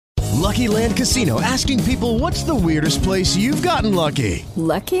Lucky Land Casino, asking people, what's the weirdest place you've gotten lucky?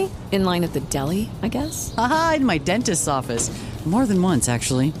 Lucky? In line at the deli, I guess? Aha, in my dentist's office. More than once,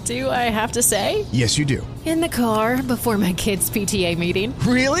 actually. Do I have to say? Yes, you do. In the car before my kids' PTA meeting.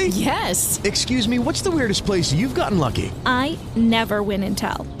 Really? Yes. Excuse me, what's the weirdest place you've gotten lucky? I never win and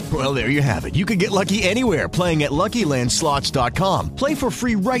tell. Well, there you have it. You can get lucky anywhere, playing at LuckyLandSlots.com. Play for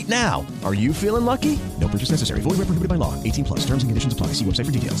free right now. Are you feeling lucky? No purchase necessary. Void where prohibited by law. 18 plus. Terms and conditions apply. See website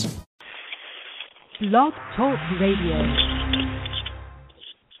for details. Blog Talk Radio.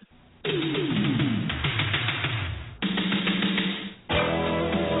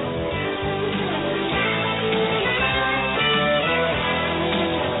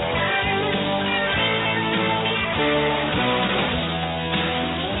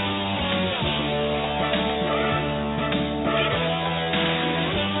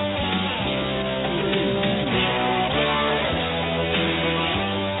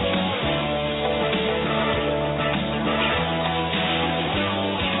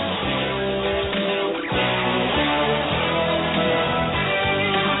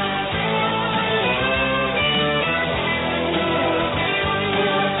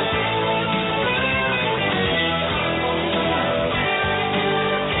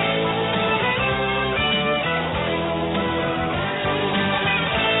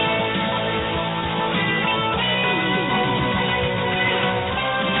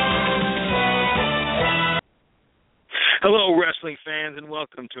 Hello, wrestling fans, and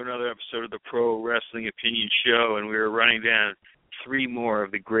welcome to another episode of the Pro Wrestling Opinion Show. And we are running down 3 more of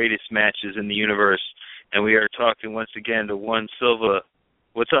the greatest matches in the universe. And we are talking once again to Juan Silva.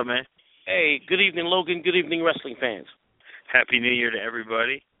 What's up, man? Hey, good evening, Logan. Good evening, wrestling fans. Happy New Year to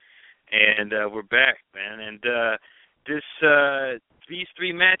everybody. And we're back, man. And these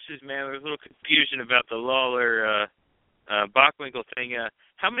 3 matches, man, there was a little confusion about the Lawler-Bockwinkel thing.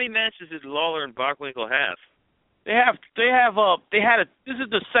 How many matches did Lawler and Bockwinkel have? This is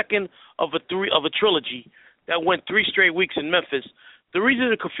the second of a trilogy that went 3 straight weeks in Memphis. The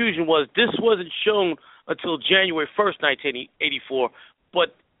reason the confusion was this wasn't shown until January 1st, 1984,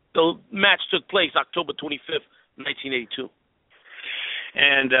 but the match took place October 25th, 1982.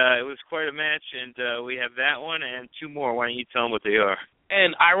 And it was quite a match, and we have that one and 2 more. Why don't you tell them what they are?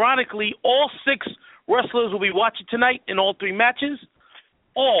 And ironically, all 6 wrestlers will be watching tonight in all 3 matches.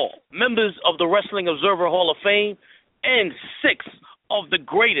 All members of the Wrestling Observer Hall of Fame, and 6 of the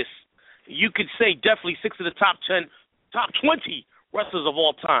greatest, you could say definitely 6 of the top 20 wrestlers of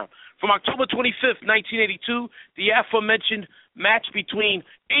all time. From October 25th, 1982, the aforementioned match between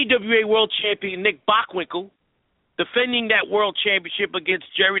AWA World Champion Nick Bockwinkel, defending that World Championship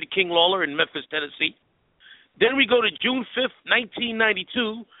against Jerry the King Lawler in Memphis, Tennessee. Then we go to June 5th,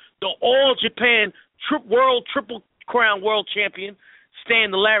 1992, the All Japan World Triple Crown World Champion,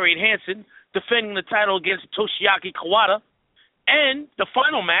 Stan the Lariat Hansen, defending the title against Toshiaki Kawada. And the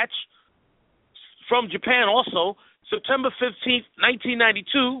final match from Japan also, September 15th,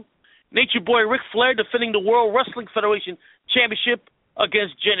 1992, Nature Boy Ric Flair defending the World Wrestling Federation Championship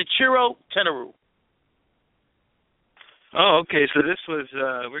against Genichiro Teneru. Oh, okay, so this was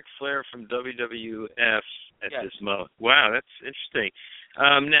Ric Flair from WWF at this moment. Wow, that's interesting.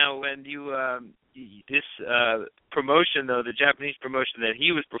 Now, when you this promotion, though, the Japanese promotion that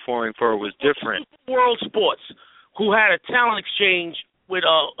he was performing for was different. World Sports, who had a talent exchange with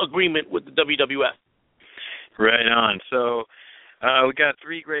agreement with the WWF. Right on. So we got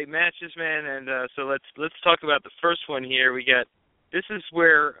 3 great matches, man, and so let's talk about the first one here. This is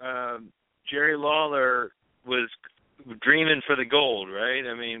where Jerry Lawler was dreaming for the gold, right?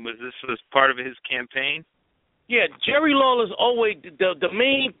 I mean, this was part of his campaign? Yeah, Jerry Lawler's always the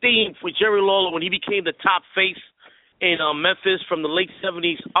main theme for Jerry Lawler when he became the top face in Memphis from the late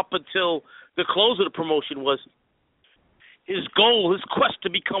 70s up until the close of the promotion was his goal, his quest to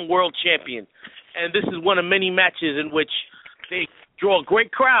become world champion. And this is one of many matches in which they draw a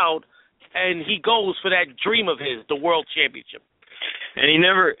great crowd, and he goes for that dream of his, the world championship. And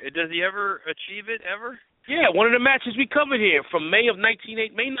does he ever achieve it, ever? Yeah, one of the matches we covered here from May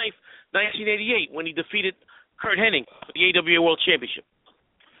 9th, 1988, when he defeated Kurt Hennig for the AWA World Championship.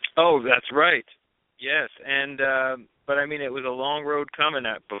 Oh, that's right. Yes, and but I mean, it was a long road coming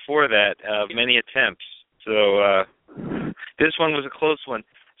before that, many attempts. So this one was a close one.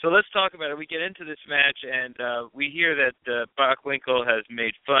 So let's talk about it. We get into this match, and we hear that Bockwinkel has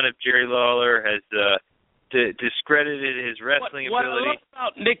made fun of Jerry Lawler, has discredited his wrestling ability. What I love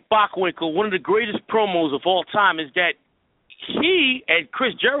about Nick Bockwinkel, one of the greatest promos of all time, is that he and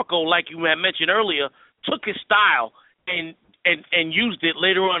Chris Jericho, like you had mentioned earlier, took his style and used it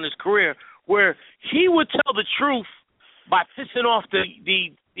later on in his career, where he would tell the truth by pissing off the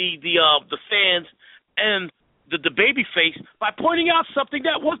the fans and the babyface by pointing out something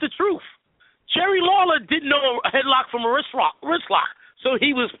that was the truth. Jerry Lawler didn't know a headlock from a wrist lock, so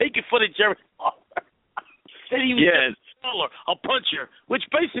he was making fun of Jerry Lawler. And he was Lawler, a puncher, which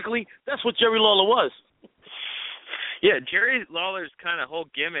basically that's what Jerry Lawler was. Yeah, Jerry Lawler's kind of whole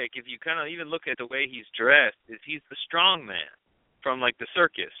gimmick, if you kind of even look at the way he's dressed, is he's the strong man from like the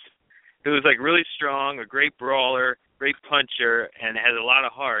circus, who is like really strong, a great brawler, great puncher, and has a lot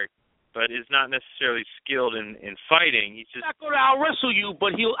of heart, but is not necessarily skilled in fighting. He's just not going to out-wrestle you,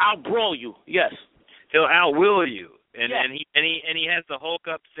 but he'll out-brawl you. Yes, he'll out-will you, and he has the Hulk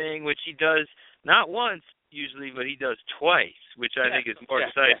up thing, which he does not once usually, but he does twice, which I think is more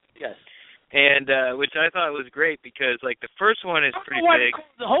exciting. Yes. And which I thought was great because like the first one is pretty big.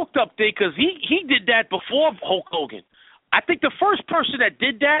 The Hulk up thing because he did that before Hulk Hogan. I think the first person that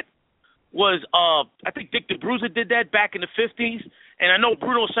did that was I think Dick the Bruiser did that back in the 50s. And I know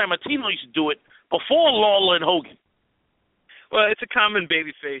Bruno Sammartino used to do it before Lawler and Hogan. Well, it's a common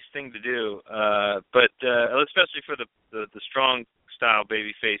babyface thing to do, but especially for the strong style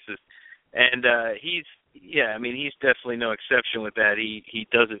babyfaces. And he's definitely no exception with that. He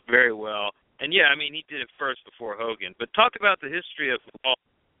does it very well. And yeah, I mean he did it first before Hogan. But talk about the history of Lawler.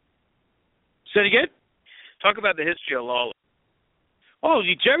 Say it again? Talk about the history of Lawler. Oh,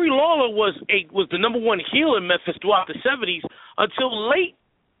 Jerry Lawler was the number one heel in Memphis throughout the 70s until late,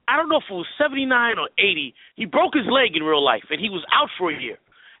 I don't know if it was 79 or 80. He broke his leg in real life, and he was out for a year.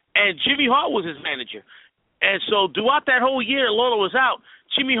 And Jimmy Hart was his manager. And so throughout that whole year Lawler was out,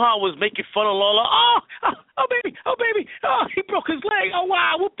 Jimmy Hart was making fun of Lawler. Oh, baby. Oh, he broke his leg. Oh,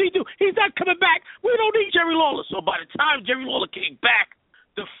 wow, whoop-de-doo. He's not coming back. We don't need Jerry Lawler. So by the time Jerry Lawler came back,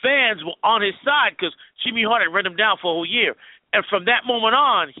 the fans were on his side because Jimmy Hart had run him down for a whole year. And from that moment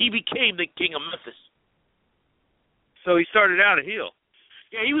on, he became the king of Memphis. So he started out a heel.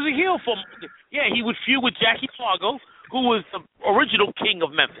 Yeah, he was a heel he would feud with Jackie Fargo, who was the original king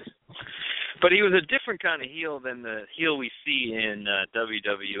of Memphis. But he was a different kind of heel than the heel we see in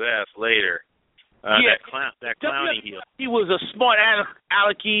WWF later. That clowny heel. He was a smart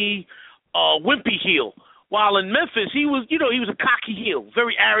alecky, wimpy heel. While in Memphis, he was a cocky heel,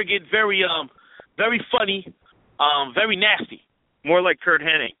 very arrogant, very funny. Very nasty. More like Kurt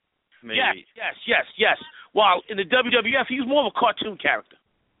Hennig, maybe. Yes. While in the WWF, he was more of a cartoon character.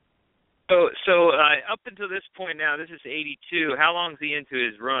 So up until this point now, this is 82. How long is he into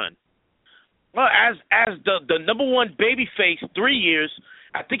his run? Well, as the number one babyface, 3 years.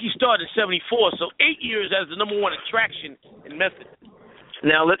 I think he started in 74, so 8 years as the number one attraction in Memphis.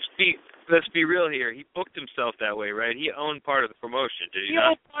 Now let's be real here. He booked himself that way, right? He owned part of the promotion, did he not? He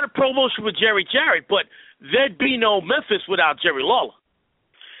owned part of the promotion with Jerry Jarrett, but there'd be no Memphis without Jerry Lawler.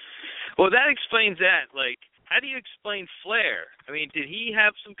 Well, that explains that. Like, how do you explain Flair? I mean, did he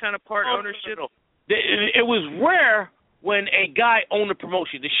have some kind of part ownership? No. It was rare when a guy owned a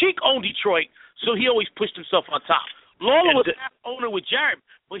promotion. The Sheik owned Detroit, so he always pushed himself on top. Lawler was half owner with Jarrett,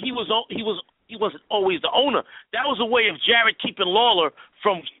 but he wasn't always the owner. That was a way of Jarrett keeping Lawler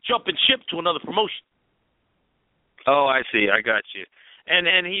from jumping ship to another promotion. Oh, I see. I got you.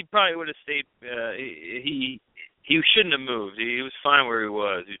 And he probably would have stayed. He shouldn't have moved. He was fine where he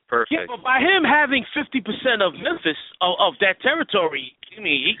was. He was perfect. Yeah, but by him having 50% of Memphis of that territory, I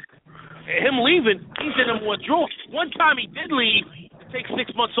mean, him leaving, he's the number one draw. One time he did leave to take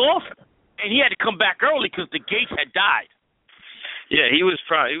 6 months off, and he had to come back early because the gates had died. Yeah, he was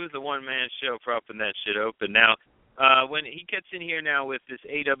the one-man show propping that shit open. Now, when he gets in here now with this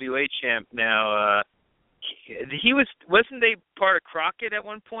AWA champ now, wasn't they part of Crockett at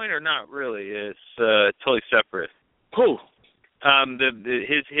one point or not really? It's totally separate. Who?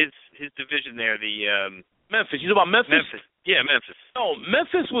 His division there, the Memphis. You know about Memphis? Memphis. Yeah, Memphis. No,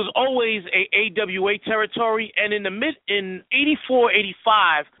 Memphis was always a AWA territory, and in 84,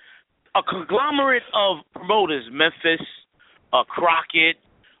 85, a conglomerate of promoters, Memphis, Crockett,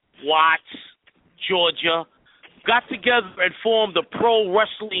 Watts, Georgia, got together and formed the Pro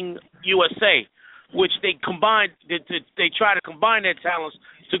Wrestling USA, which they combined. They try to combine their talents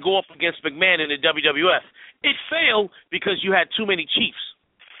to go up against McMahon in the WWF. It failed because you had too many chiefs.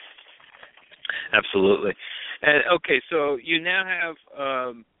 Absolutely. And okay, so you now have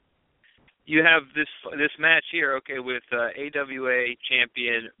this match here, okay, with AWA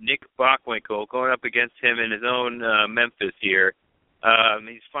champion Nick Bockwinkel going up against him in his own Memphis here.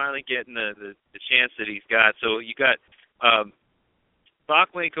 He's finally getting the chance that he's got. So you got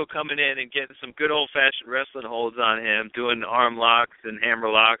Bockwinkel coming in and getting some good old-fashioned wrestling holds on him, doing arm locks and hammer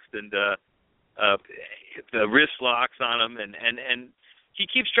locks and the wrist locks on him, and he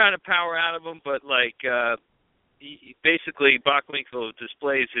keeps trying to power out of him, but like basically Bockwinkel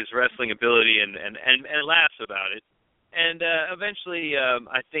displays his wrestling ability and laughs about it. And eventually,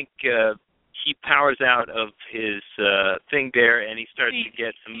 I think he powers out of his thing there, and he starts to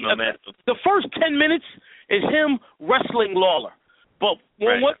get some momentum. The first 10 minutes is him wrestling Lawler. But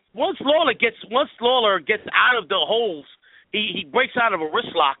once Lawler gets out of the holes, he breaks out of a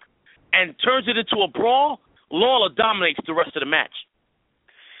wrist lock and turns it into a brawl. Lawler dominates the rest of the match.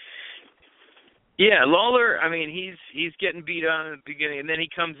 Yeah, Lawler, I mean, he's getting beat on in the beginning, and then he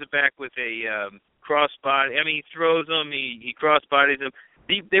comes back with a crossbody. I mean, he throws him, he crossbodies him.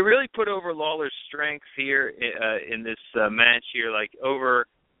 They really put over Lawler's strength here in this match here, like over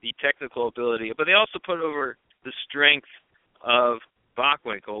the technical ability, but they also put over the strength of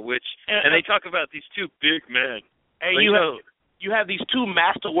Bockwinkel, and they talk about these two big men. And you have these two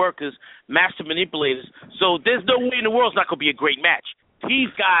master workers, master manipulators, so there's no way in the world it's not going to be a great match.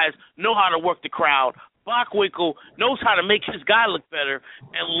 These guys know how to work the crowd. Bockwinkel knows how to make his guy look better,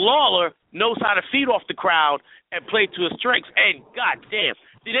 and Lawler knows how to feed off the crowd and play to his strengths. And goddamn,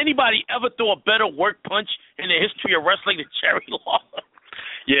 did anybody ever throw a better work punch in the history of wrestling than Jerry Lawler?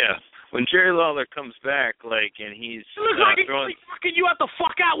 Yeah. When Jerry Lawler comes back, and he's throwing, he's knocking you out the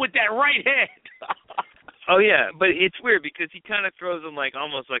fuck out with that right hand. Oh yeah, but it's weird because he kind of throws them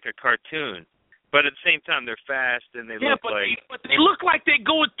almost like a cartoon, but at the same time they're fast and they look like. But they look like they're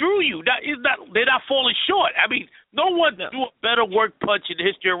going through you. They're not falling short. I mean, no one threw a better work punch in the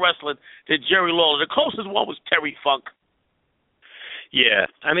history of wrestling than Jerry Lawler. The closest one was Terry Funk. Yeah,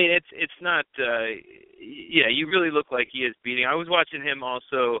 I mean it's not. Yeah, you really look like he is beating. I was watching him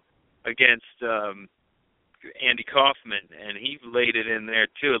also against Andy Kaufman, and he laid it in there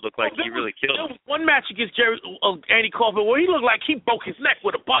too. It looked like he really killed him. One match against Andy Kaufman where he looked like he broke his neck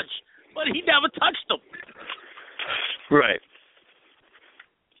with a punch, but he never touched him. Right.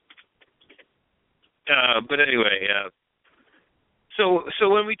 But anyway, so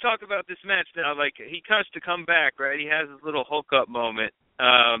when we talk about this match now, he comes to come back, right? He has his little Hulk up moment,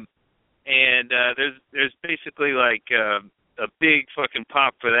 and there's basically a big fucking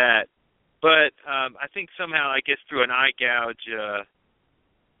pop for that. But I think somehow, I guess through an eye gouge,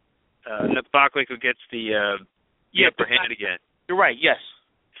 Bockwinkel gets the upper hand again. You're right, yes.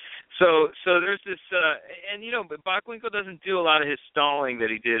 So there's this, but Bockwinkel doesn't do a lot of his stalling that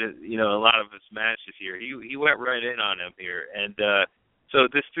he did, a lot of his matches here. He went right in on him here, and so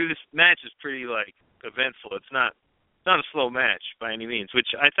this match is pretty eventful. It's not a slow match by any means,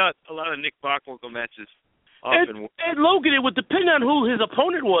 which I thought a lot of Nick Bockwinkel matches. And Logan, it would depend on who his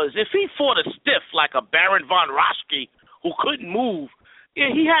opponent was. If he fought a stiff like a Baron von Raschke who couldn't move,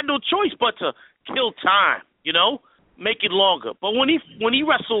 he had no choice but to kill time, make it longer. But when he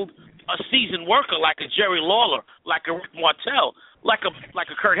wrestled a seasoned worker like a Jerry Lawler, like a Rick Martel, like a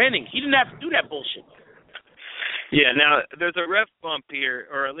Kurt Hennig, he didn't have to do that bullshit. Yeah. Now there's a ref bump here,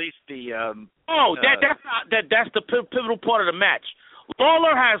 or at least the. That's the pivotal part of the match.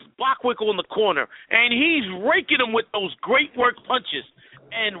 Lawler has Bockwinkel in the corner, and he's raking him with those great work punches.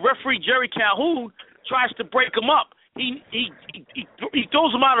 And referee Jerry Calhoun tries to break him up. He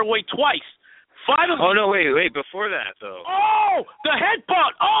throws him out of the way twice. Finally. Oh no! Wait! Before that, though. Oh, the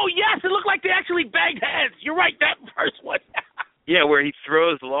headbutt! Oh yes, it looked like they actually banged heads. You're right, that first one. Yeah, where he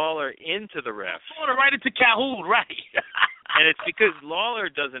throws Lawler into the ref. Right into Calhoun, right? And it's because Lawler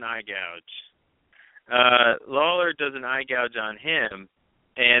does an eye gouge. Lawler does an eye gouge on him,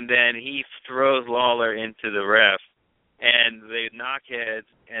 and then he throws Lawler into the ref, and they knock heads,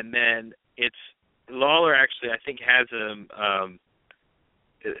 and then it's Lawler actually, I think, has him,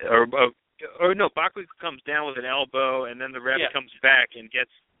 Bockwinkel comes down with an elbow, and then the ref comes back and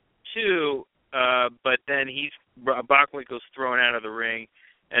gets two, but then Bockwinkel's thrown out of the ring,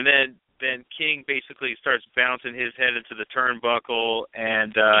 and then King basically starts bouncing his head into the turnbuckle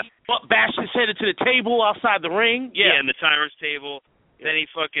and bashes his head into the table outside the ring. Yeah, and the timer's table. Then he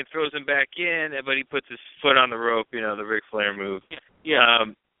fucking throws him back in, but he puts his foot on the rope, the Ric Flair move. Yeah.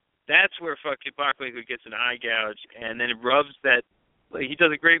 That's where fucking Bockwinkel gets an eye gouge, and then it rubs that. He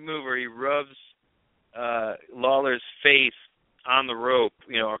does a great move where he rubs Lawler's face on the rope,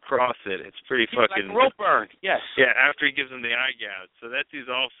 across it. It's pretty fucking... Like a rope burn, yes. Yeah, after he gives him the eye gouge. So that dude's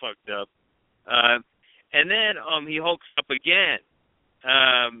all fucked up. And then he hulks up again.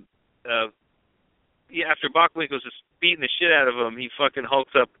 After Bockwinkel's just beating the shit out of him, he fucking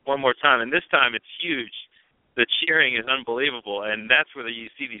hulks up one more time. And this time it's huge. The cheering is unbelievable. And that's where you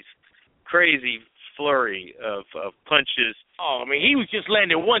see these crazy flurry of punches. Oh, I mean, he was just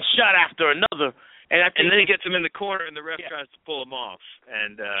landing one shot after another. And then he gets him in the corner, and the ref tries to pull him off.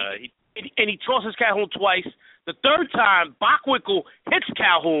 And he tosses Calhoun twice. The third time, Bockwinkel hits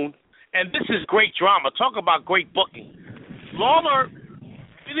Calhoun, and this is great drama. Talk about great booking. Lawler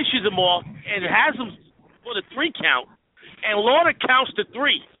finishes him off and has him for the 3 count, and Lawler counts to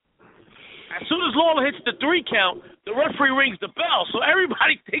 3. As soon as Lawler hits the 3 count, the referee rings the bell, so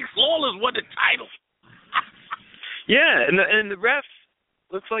everybody thinks Lawler's won the title. Yeah, and the ref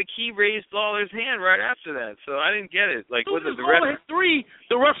looks like he raised Lawler's hand right after that, so I didn't get it. Like, was it the Lawler hit 3,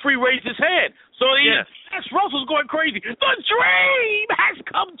 the referee raised his hand. So Russell's going crazy. The dream has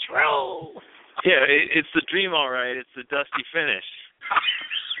come true. Yeah, it's the dream, all right. It's the dusty finish,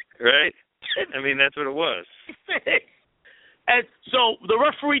 right? I mean, that's what it was. And so the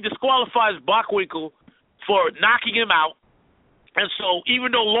referee disqualifies Bockwinkel for knocking him out. And so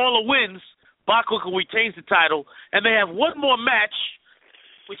even though Lawler wins, Bockwinkel retains the title, and they have one more match,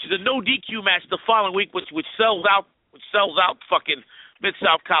 which is a no DQ match the following week, which sells out fucking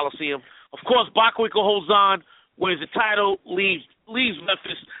Mid-South Coliseum. Of course, Bockwinkel holds on, wins the title, leaves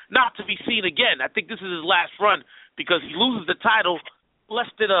Memphis, not to be seen again. I think this is his last run because he loses the title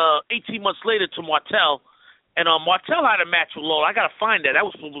less than 18 months later to Martel. And Martel had a match with Lawler. I got to find that. That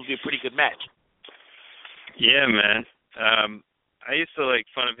was supposed to be a pretty good match. Yeah, man. I used to like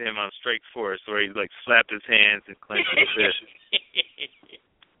fun of him on Strike Force where he like slapped his hands and clenched his fist.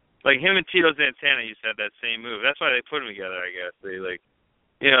 Like him and Tito Santana used to have that same move. That's why they put them together, I guess. They like,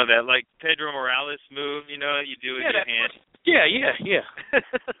 you know, that like Pedro Morales move, you know, you do with your hand. Yeah.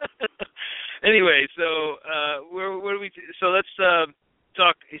 Anyway, so what do we? So let's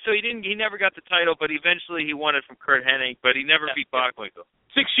talk. So he never got the title, but eventually he won it from Kurt Hennig, but he never beat Bockwinkel.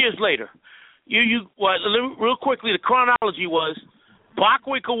 6 years later, real quickly, the chronology was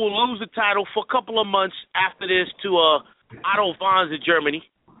Bockwinkel will lose the title for a couple of months after this to Otto Wanz in Germany.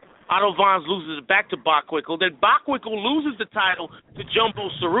 Otto Wanz loses it back to Bockwinkel. Then Bockwinkel loses the title to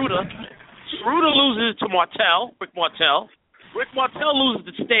Jumbo Tsuruta. Tsuruta loses it to Rick Martel. Rick Martel loses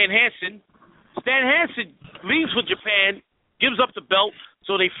to Stan Hansen. Stan Hansen leaves for Japan, gives up the belt,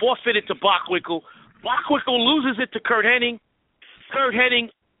 so they forfeit it to Bockwinkel. Bockwinkel loses it to Kurt Hennig. Kurt Hennig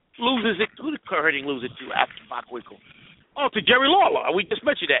loses it. Who did Kurt Hennig lose it to after Bockwinkel? Oh, to Jerry Lawler. We just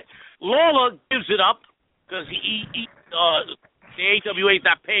mentioned that. Lawler gives it up because the AWA is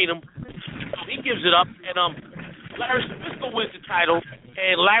not paying him. So he gives it up, and Larry Sabisco wins the title,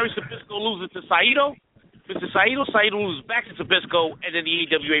 and Larry Sabisco loses to Saito. Mr. Saito loses back to Sabisco, and then the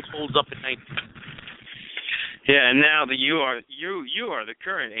AWA folds up at 19. Yeah, and now you are the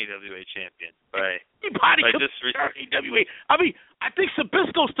current AWA champion. By just AWA. I mean, I think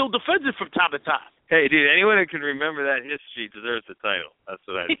Sabisco still defends it from time to time. Hey, dude, anyone who can remember that history deserves the title. That's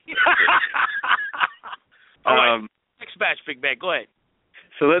what I think. All right. Next match, Big Man. Go ahead.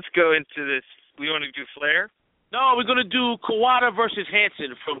 So let's go into this. We want to do Flair? No, we're going to do Kawada versus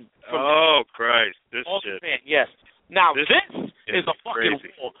Hansen from oh, Christ. This shit. Japan, yes. Now, this is a fucking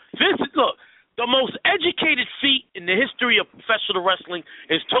war. Look, the most educated feat in the history of professional wrestling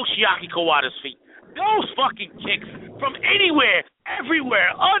is Toshiaki Kawada's feet. Those fucking kicks from anywhere,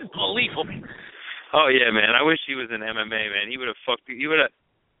 everywhere, unbelievable. Oh, yeah, man. I wish he was in MMA, man. He would have fucked you. He would have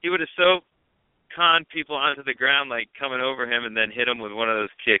so con people onto the ground, like coming over him and then hit him with one of those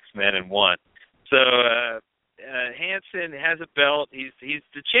kicks, man, and won. So Hansen has a belt. He's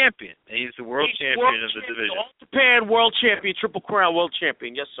the champion. He's the world champion of the division. All Japan world champion, Triple Crown world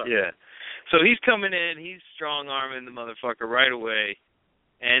champion. Yes, sir. Yeah. So he's coming in. He's strong-arming the motherfucker right away,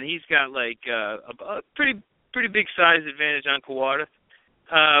 and he's got like a pretty big size advantage on Kawada.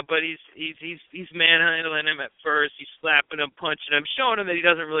 But he's manhandling him at first. He's slapping him, punching him, showing him that he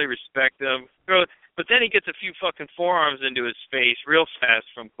doesn't really respect him. But then he gets a few fucking forearms into his face real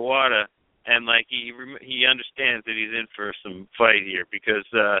fast from Kawada, and like he understands that he's in for some fight here because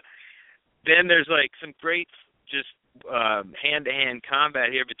then there's like some great just hand-to-hand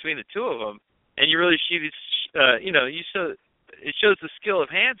combat here between the two of them, and you really see this. It shows the skill of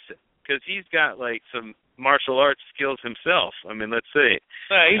Hansen because he's got like some martial arts skills himself. I mean, let's see.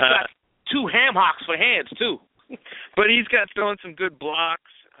 He's got 2 ham hocks for hands, too. But he's got throwing some good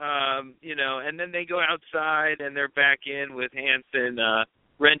blocks, and then they go outside and they're back in with Hansen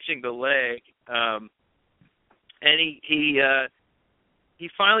wrenching the leg. And he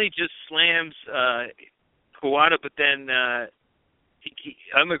finally just slams Kawada, but then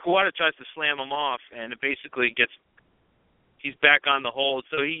Kawada tries to slam him off, and it basically he's back on the hold.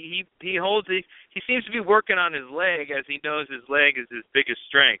 So he holds it. He seems to be working on his leg as he knows his leg is his biggest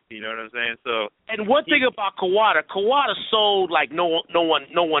strength. You know what I'm saying? So. And one thing about Kawada sold like no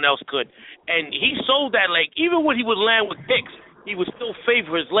one else could, and he sold that leg. Even when he would land with kicks, he would still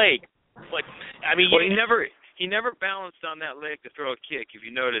favor his leg. But I mean, he never balanced on that leg to throw a kick. If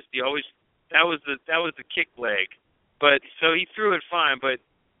you noticed, that was the kick leg. But so he threw it fine, but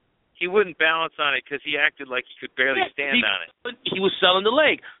he wouldn't balance on it because he acted like he could barely stand on it. He was selling the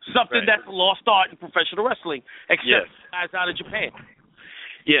leg, something that's a lost art in professional wrestling, except guys out of Japan.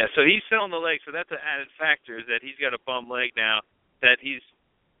 Yeah, so he's selling the leg, so that's an added factor, is that he's got a bum leg now that he's,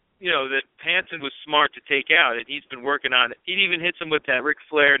 that Hansen was smart to take out, and he's been working on it. He even hits him with that Ric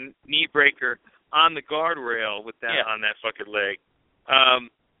Flair knee breaker on the guardrail with that on that fucking leg.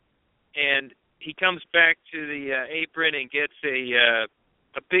 And he comes back to the apron and gets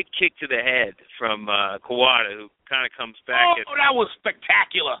a big kick to the head from Kawada, who kind of comes back. That was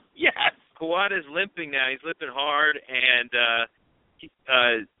spectacular. Yes. Kawada's limping now. He's limping hard, and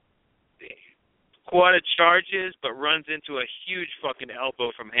Kawada charges but runs into a huge fucking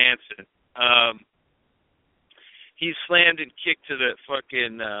elbow from Hansen. He's slammed and kicked to the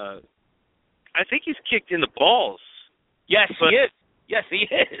fucking... I think he's kicked in the balls. Yes, he is. Yes, he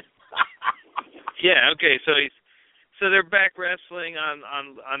is. Yeah, okay, so they're back wrestling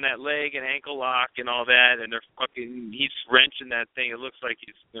on that leg and ankle lock and all that, and he's wrenching that thing. It looks like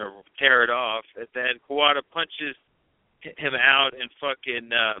he's gonna tear it off. And then Kawada punches him out and fucking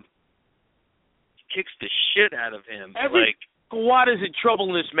kicks the shit out of him. Kawada's in trouble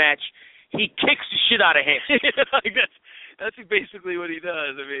in this match. He kicks the shit out of him. That's basically what he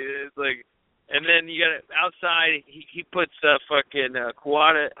does. I mean, it's like, and then you got outside. He puts fucking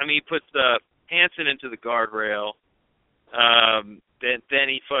Kawada. I mean, he puts Hansen into the guardrail. Then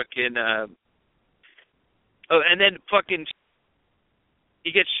he fucking and then fucking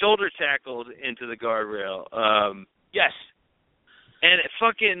he gets shoulder tackled into the guardrail. Yes. And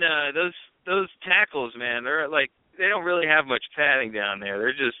fucking those tackles, man, they're like, they don't really have much padding down there.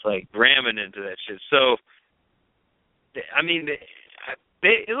 They're just like ramming into that shit. So I mean,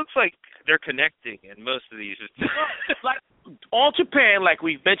 it looks like they're connecting in most of these. Like All Japan, like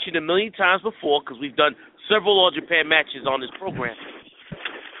we've mentioned a million times before, because we've done several All Japan matches on this program.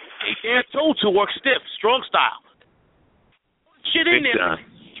 They're told to work stiff, strong style. Shit in there,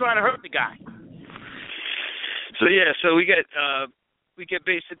 trying to hurt the guy. So yeah, so we get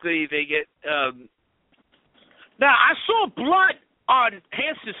basically they get. Now I saw blood on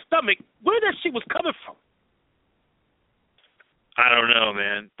Hansen's stomach. Where that shit was coming from? I don't know,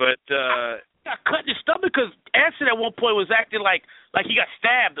 man, but got cut in his stomach because Hansen at one point was acting like he got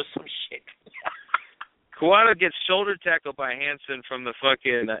stabbed or some shit. Kawada gets shoulder tackled by Hansen from the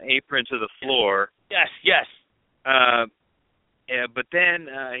fucking apron to the floor. Yes. Yeah, but then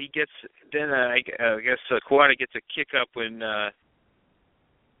I guess Kawada gets a kick up when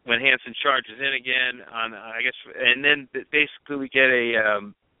Hansen charges in again on and then basically we get a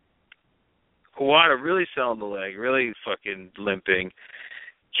Kawada really selling the leg, really fucking limping,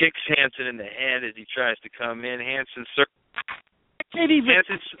 kicks Hansen in the head as he tries to come in. I can't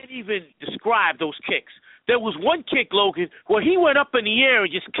even describe those kicks. There was one kick, Logan, where he went up in the air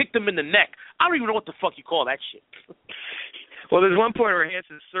and just kicked him in the neck. I don't even know what the fuck you call that shit. Well, there's one point where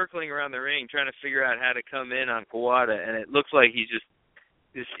Hansen's circling around the ring trying to figure out how to come in on Kawada, and it looks like he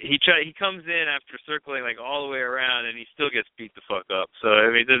comes in after circling like all the way around, and he still gets beat the fuck up. So I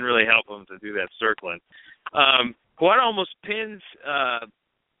mean, it didn't really help him to do that circling. Kawada almost pins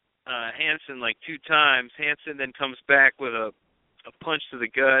Hansen like 2 times. Hansen then comes back with a punch to the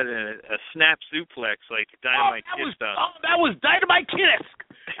gut and a snap suplex like Dynamite Kid style. That was Dynamite Kid-esque.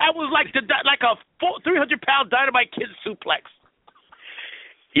 That was like a 300-pound Dynamite Kid suplex.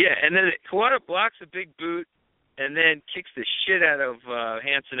 Yeah, and then Kawada blocks a big boot and then kicks the shit out of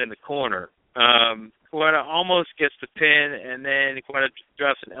Hansen in the corner. Kawada almost gets the pin, and then Kawada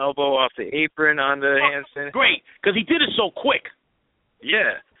drops an elbow off the apron onto Hansen. Great, because he did it so quick.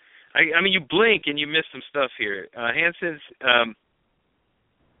 Yeah. I mean, you blink and you miss some stuff here. Hansen's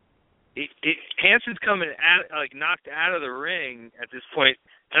coming knocked out of the ring at this point,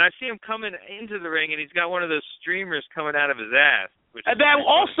 and I see him coming into the ring, and he's got one of those streamers coming out of his ass. And then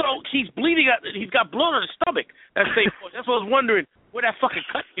also, he's bleeding out. He's got blood on his stomach. That's what I was wondering where that fucking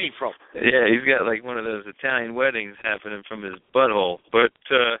cut came from. Yeah, he's got like one of those Italian weddings happening from his butthole. But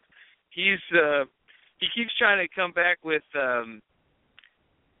he keeps trying to come back with.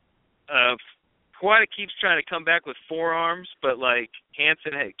 Kawada keeps trying to come back with forearms, but like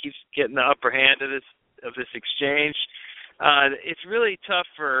Hansen keeps getting the upper hand of this exchange. It's really tough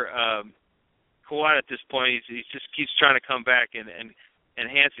for Kawada at this point. He just keeps trying to come back, and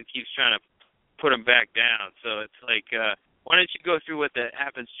Hansen keeps trying to put him back down. So it's like, why don't you go through what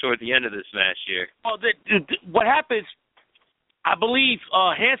happens toward the end of this match here? Oh, what happens? I believe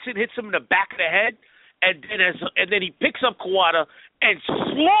Hansen hits him in the back of the head, and then he picks up Kawada and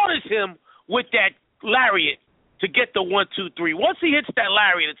slaughters him with that lariat to get the 1, 2, 3. Once he hits that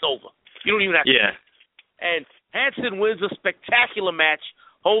lariat, it's over. You don't even have to. Yeah. And Hansen wins a spectacular match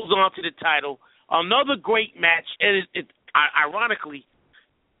holds on to the title. Another great match, and ironically,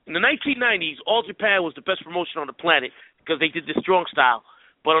 in the 1990s, All Japan was the best promotion on the planet because they did the strong style.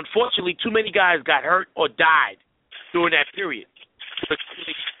 But unfortunately, too many guys got hurt or died during that period.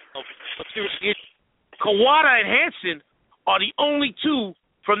 Kawada and Hansen are the only two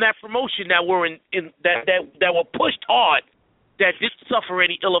from that promotion that were that were pushed hard that didn't suffer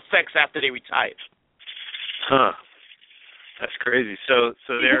any ill effects after they retired. Huh. That's crazy. So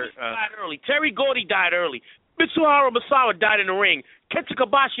they're died early. Terry Gordy died early. Mitsuharu Misawa died in the ring. Kenta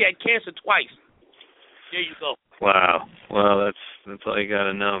Kobashi had cancer twice. There you go. Wow. Well, that's all you got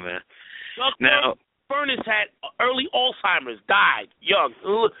to know, man. Now, Furnace had early Alzheimer's, died young.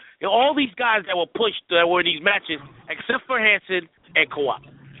 All these guys that were pushed that were in these matches, except for Hansen and Kawada.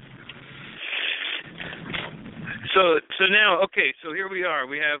 So now, okay, so here we are.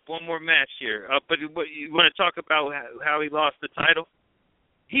 We have one more match here. But you want to talk about how he lost the title?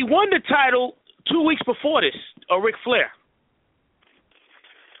 He won the title 2 weeks before this, Ric Flair.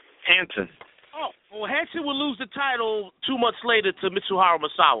 Hansen. Oh, well, Hansen would lose the title 2 months later to Mitsuharu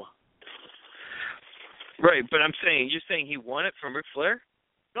Misawa. Right, but you're saying he won it from Ric Flair?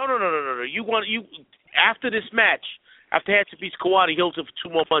 No. You after this match, after Hansen beats Kawada, he holds it for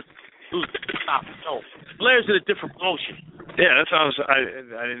 2 more months. No, Flair's in a different promotion. Yeah, that's what I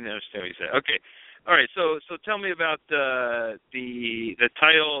didn't understand what you said. Okay, all right. So tell me about the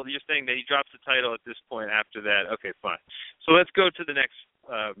title. You're saying that he drops the title at this point. After that, okay, fine. So let's go to the next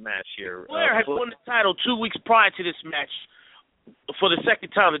match here. Flair had won the title 2 weeks prior to this match for the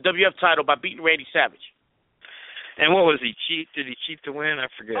second time, the WF title, by beating Randy Savage. And what was he cheat? Did he cheat to win? I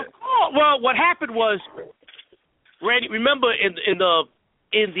forget. Oh, well, what happened was Randy. Remember in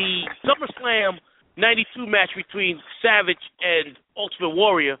the SummerSlam 92 match between Savage and Ultimate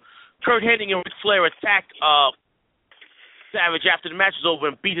Warrior, Kurt Hennig and Ric Flair attacked Savage after the match was over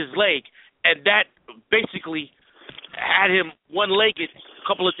and beat his leg, and that basically had him one-legged a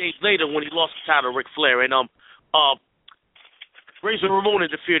couple of days later when he lost the title to Ric Flair, and Razor Ramon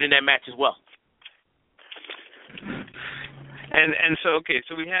interfered in that match as well. And so, okay,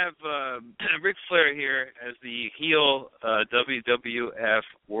 so we have Ric Flair here as the heel WWF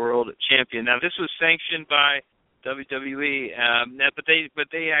World Champion. Now, this was sanctioned by WWE, but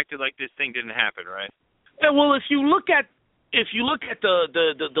they acted like this thing didn't happen, right? Yeah, well, if you look at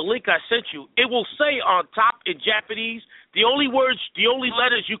the link I sent you, it will say on top in Japanese, the only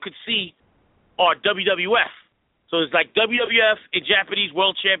letters you could see are WWF. So it's like WWF in Japanese,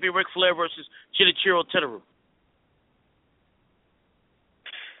 World Champion Ric Flair versus Shinichiro Tenaru.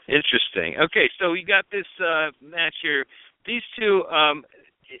 Interesting. Okay, so we got this match here. These two,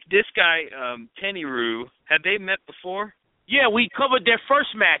 this guy, Tenyru, had they met before? Yeah, we covered their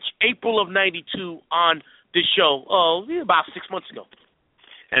first match, April of 92, on this show, about 6 months ago.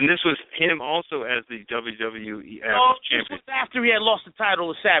 And this was him also as the WWF champion? This was after he had lost the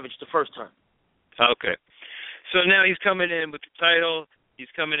title to Savage the first time. Okay. So now he's coming in with the title. He's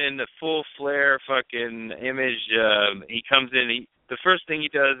coming in the full Flair fucking image. He comes in, the first thing he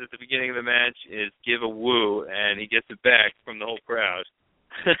does at the beginning of the match is give a woo, and he gets it back from the whole crowd.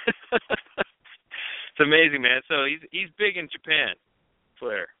 It's amazing, man. So he's big in Japan,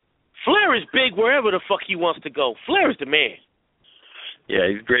 Flair. Flair is big wherever the fuck he wants to go. Flair is the man. Yeah,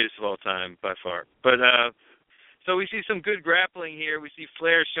 he's the greatest of all time by far. But so we see some good grappling here. We see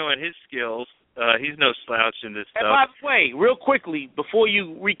Flair showing his skills. He's no slouch in this stuff. And by the way, real quickly, before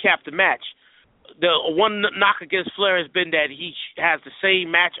you recap the match, the one knock against Flair has been that he has the same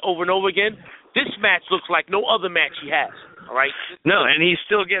match over and over again. This match looks like no other match he has. All right. No, and he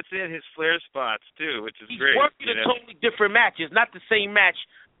still gets in his Flair spots too, which is great. He's working a totally different match. It's not the same match.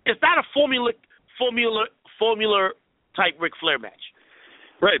 It's not a formula type Ric Flair match.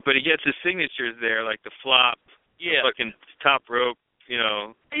 Right, but he gets his signatures there, like the flop, yeah, fucking top rope. You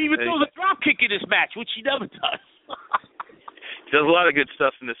know, he even throws a drop kick in this match, which he never does. Does a lot of good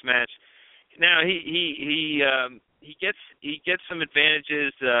stuff in this match. Now he gets some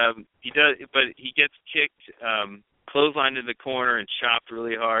advantages. He gets kicked, clotheslined in the corner and chopped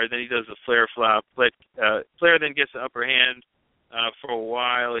really hard. Then he does a Flair flop. But Flair then gets the upper hand for a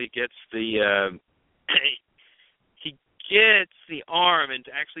while. He gets the arm and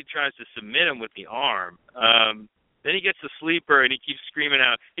actually tries to submit him with the arm. Then he gets the sleeper and he keeps screaming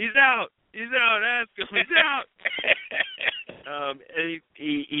out, "He's out! He's out! Ask him! He's out!" And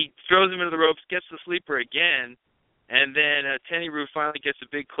he throws him into the ropes, gets the sleeper again, and then Tenyru finally gets a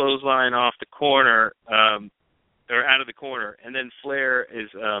big clothesline off the corner, or out of the corner, and then Flair is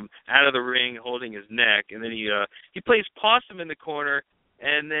out of the ring holding his neck, and then he plays possum in the corner,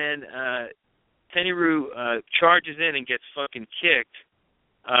 and then Tenyru charges in and gets fucking kicked,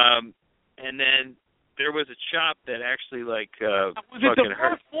 And then there was a chop that actually, like, was it the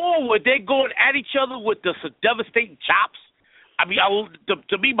first four where they're going at each other with the devastating chops? I mean,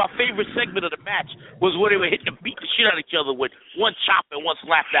 to me, my favorite segment of the match was where they were hitting beat the shit out of each other with one chop and one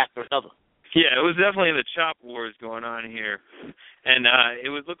slap after another. Yeah, it was definitely the chop wars going on here. And it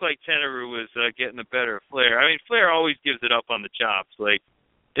would look like Tenyru was getting the better of Flair. I mean, Flair always gives it up on the chops. Like,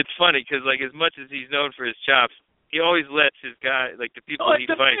 it's funny because, like, as much as he's known for his chops, he always lets his guy, like, the people he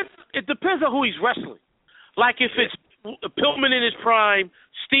fights. It depends on who he's wrestling. Like, if it's Pillman in his prime,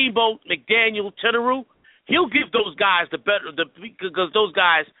 Steamboat, McDaniel, Tenyru, he'll give those guys because those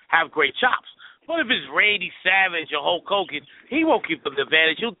guys have great chops. But if it's Randy Savage or Hulk Hogan, he won't give them the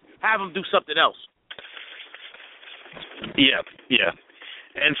advantage. He'll have them do something else. Yeah.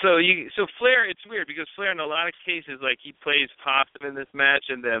 And so Flair, it's weird because Flair in a lot of cases, like, he plays possum in this match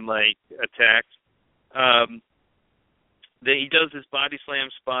and then, like, attacks. Then he does this body slam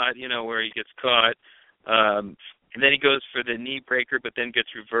spot, you know, where he gets caught. And then he goes for the knee breaker, but then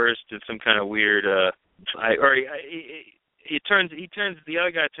gets reversed in some kind of weird. The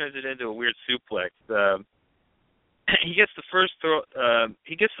other guy turns it into a weird suplex. He gets the first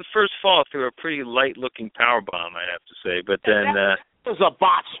fall through a pretty light-looking power bomb, I'd have to say. But then that was a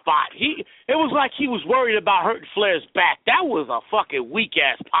botch spot. It was like he was worried about hurting Flair's back. That was a fucking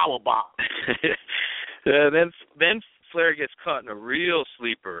weak-ass power bomb. Then Flair gets caught in a real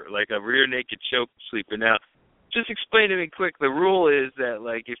sleeper, like a rear naked choke sleeper. Now, just explain to me quick. The rule is that,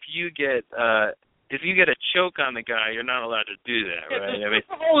 like, if you get a choke on the guy, you're not allowed to do that, right?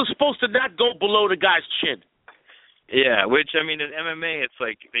 The hole is supposed to not go below the guy's chin. Yeah, which, I mean, in MMA, it's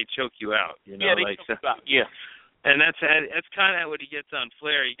like they choke you out, you know? Yeah, they choke you out, yeah. And that's kind of what he gets on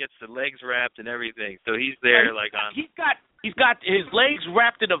Flair. He gets the legs wrapped and everything. So he's there, He's got his legs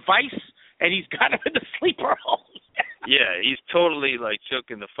wrapped in a vice, and he's got him in the sleeper hole. Yeah, he's totally, like,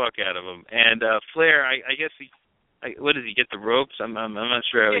 choking the fuck out of him. And Flair, I guess what does he get, the ropes? I'm not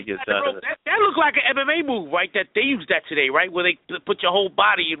sure how he gets out of it. That looks like an MMA move, right? That they use that today, right? Where they put your whole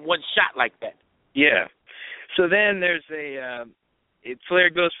body in one shot like that. Yeah. So then there's Flair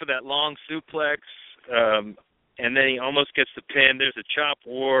goes for that long suplex, and then he almost gets the pin. There's a chop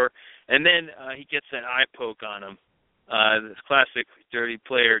war, and then he gets that eye poke on him. This classic dirty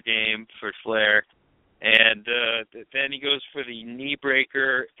player game for Flair. And then he goes for the knee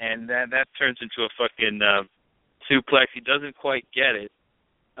breaker, and that turns into a fucking suplex. He doesn't quite get it.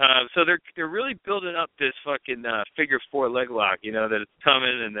 So they're really building up this fucking figure four leg lock, you know, that it's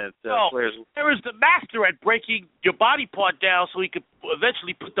coming and that Flair's... There is the master at breaking your body part down so he could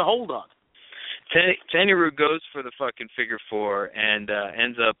eventually put the hold on. Tenyru goes for the fucking figure four and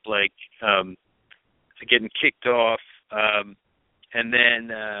ends up, like, getting kicked off. And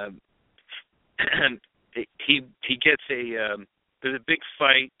then he gets there's a big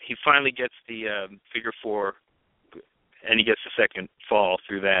fight. He finally gets the figure four, and he gets the second fall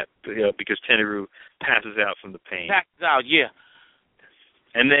through that, because Tenyru passes out from the pain. Passes out, yeah.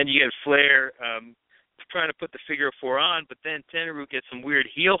 And then you get Flair trying to put the figure four on, but then Tenyru gets some weird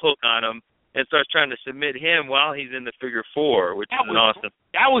heel hook on him and starts trying to submit him while he's in the figure four, which is awesome.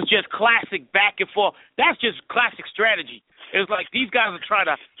 That was just classic back and forth. That's just classic strategy. It was like these guys are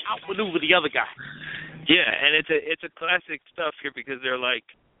trying to outmaneuver the other guy. Yeah, and it's a classic stuff here because they're like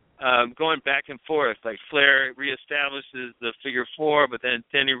going back and forth. Like Flair reestablishes the figure four, but then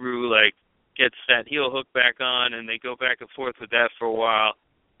Tenyru like gets that heel hook back on, and they go back and forth with that for a while.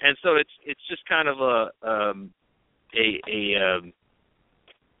 And so it's just kind of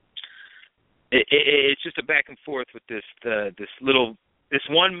it's just a back and forth with this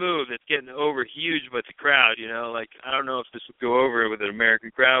one move that's getting over huge with the crowd, you know. Like, I don't know if this would go over with an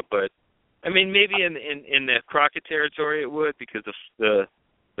American crowd, but I mean, maybe in the Crockett territory it would, because the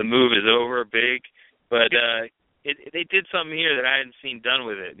move is over big. But they did something here that I hadn't seen done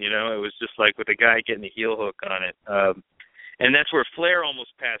with it, you know. It was just like with a guy getting a heel hook on it, and that's where Flair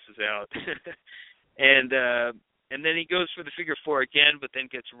almost passes out. And then he goes for the figure four again, but then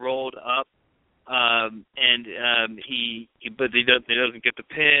gets rolled up. He doesn't get the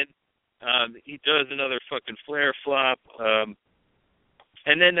pin. He does another fucking Flair flop.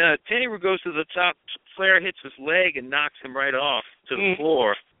 And then Tenyru goes to the top. Flair hits his leg and knocks him right off to the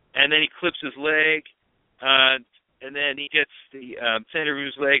floor. And then he clips his leg. And then he gets the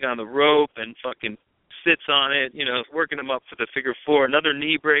Tenyru's leg on the rope and fucking sits on it, you know, working him up for the figure four. Another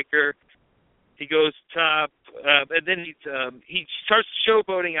knee breaker. He goes top, and then he starts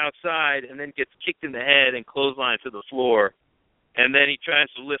showboating outside, and then gets kicked in the head and clotheslined to the floor. And then he tries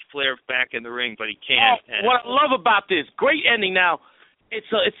to lift Flair back in the ring, but he can't. What I love about this, great ending. Now, it's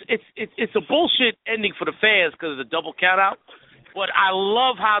a bullshit ending for the fans because of the double count out. but I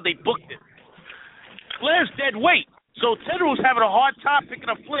love how they booked it. Flair's dead weight, so Tenru's having a hard time picking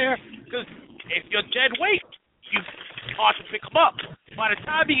up Flair because if you're dead weight, it's hard to pick him up. By the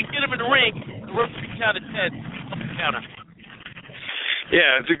time he can get him in the ring, the referee counted 10. Double counter.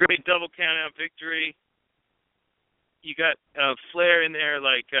 Yeah, it's a great double count-out victory. You got Flair in there,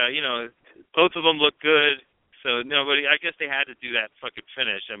 both of them look good. So I guess they had to do that fucking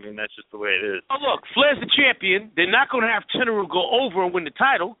finish. I mean, that's just the way it is. Oh, look, Flair's the champion. They're not going to have Tenru go over and win the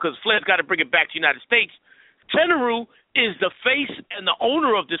title because Flair's got to bring it back to the United States. Tenru is the face and the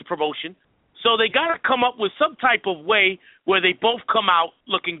owner of this promotion, so they got to come up with some type of way where they both come out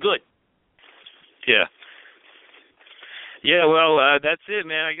looking good. Yeah. Yeah, well, that's it,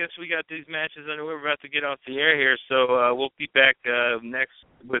 man. I guess we got these matches underway. We're about to get off the air here, so we'll be back next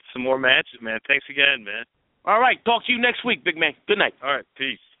with some more matches, man. Thanks again, man. All right, talk to you next week, big man. Good night. All right,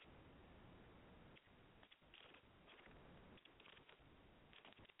 peace.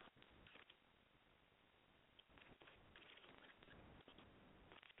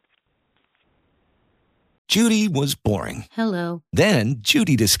 Judy was boring. Hello. Then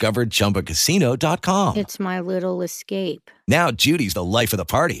Judy discovered ChumbaCasino.com. It's my little escape. Now Judy's the life of the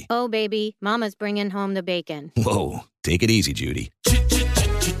party. Oh, baby, mama's bringing home the bacon. Whoa, take it easy, Judy.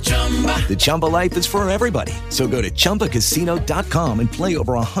 The Chumba life is for everybody. So go to ChumbaCasino.com and play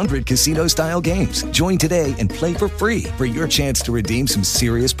over 100 casino-style games. Join today and play for free for your chance to redeem some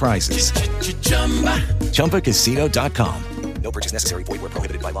serious prizes. ChumbaCasino.com. No purchase necessary. Void where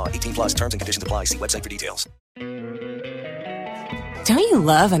prohibited by law. 18 plus terms and conditions apply. See website for details. Don't you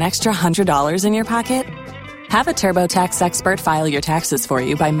love an extra $100 in your pocket? Have a TurboTax expert file your taxes for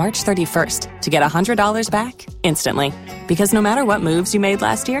you by March 31st to get $100 back instantly. Because no matter what moves you made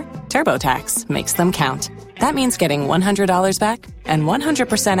last year, TurboTax makes them count. That means getting $100 back and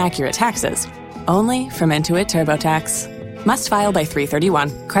 100% accurate taxes only from Intuit TurboTax. Must file by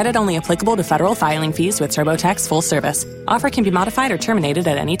 3/31. Credit only applicable to federal filing fees with TurboTax full service. Offer can be modified or terminated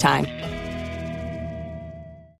at any time.